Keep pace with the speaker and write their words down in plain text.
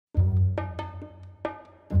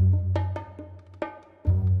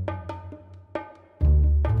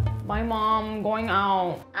Bye, Mom. Going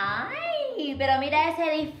out. Ay, pero mira ese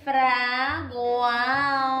disfraz.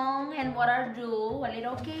 Wow. And what are you? A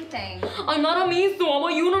little kitten. I'm not a miso. I'm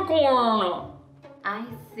a unicorn. Ay,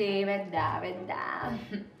 sí, verdad, verdad.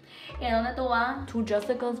 ¿Y a dónde tú vas? To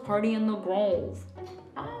Jessica's party in the Grove.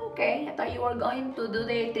 Oh, okay. I thought you were going to do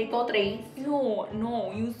the trick or treats.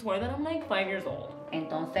 No. You swear that I'm like 5 years old.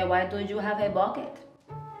 Entonces, why do you have a bucket?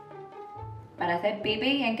 Para hacer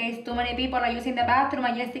pipí in case too many people are using the bathroom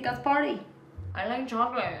at Jessica's party. I like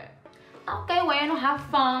chocolate. Okay, bueno, have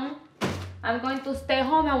fun. I'm going to stay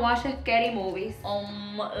home and watch scary movies.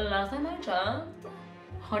 Last time I checked,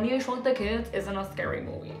 Honey, I Shrunk the Kids isn't a scary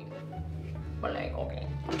movie. But like, okay.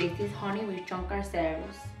 This is Honey with Chunker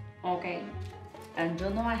Cereals. Okay. And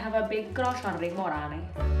you know I have a big crush on Rick Moranis.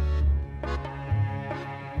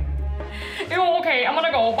 Ew, okay, I'm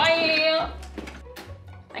gonna go. Bye.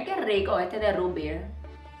 Ay, qué rico este de root beer.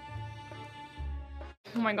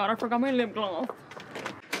 Oh my god, I forgot my lip gloss.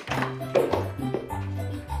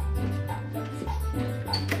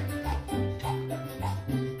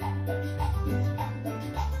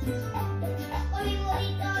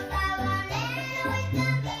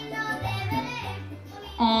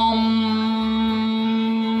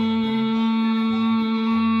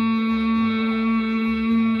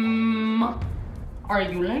 Are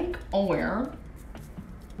you like aware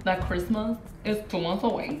that Christmas is 2 months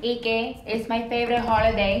away? ¿Y qué? It's my favorite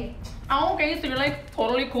holiday. Oh, okay, so you're like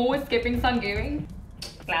totally cool with skipping Thanksgiving?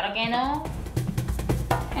 Claro que no.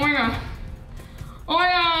 Oh my god. Oh my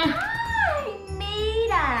god. Ay,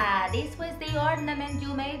 mira! This was the ornament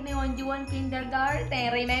you made me when you were in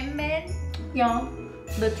kindergarten, remember? Yeah,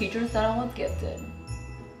 the teacher said I was gifted.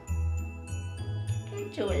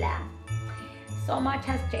 Qué chula. So much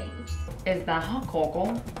has changed. Is that hot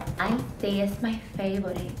cocoa? I say it's my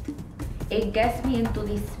favorite. It gets me into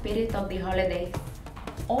the spirit of the holidays.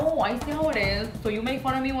 Oh, I see how it is. So you make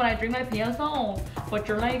fun of me when I drink my PSL, but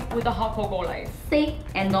you're like with the hot cocoa life. See,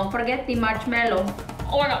 and don't forget the marshmallow.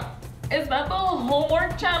 Oh my god, is that the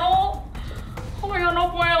Hallmark channel? Oh my god, no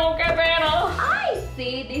puedo, qué pena. I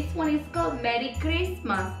see, this one is called Merry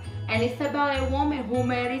Christmas, and it's about a woman who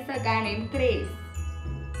marries a guy named Chris.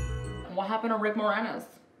 What happened to Rick Moranis?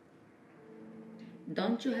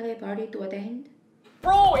 Don't you have a party to attend?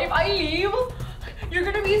 Bro, if I leave, you're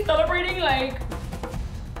gonna be celebrating like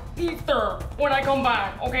Easter when I come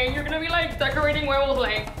back, okay? You're gonna be like decorating huevos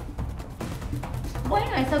like.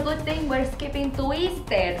 Bueno, it's a good thing we're skipping to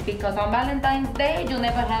Easter because on Valentine's Day you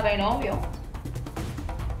never have a novio.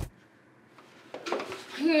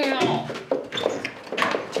 Yeah.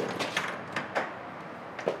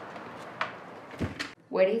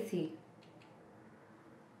 Where is he?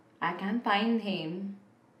 I can't find him.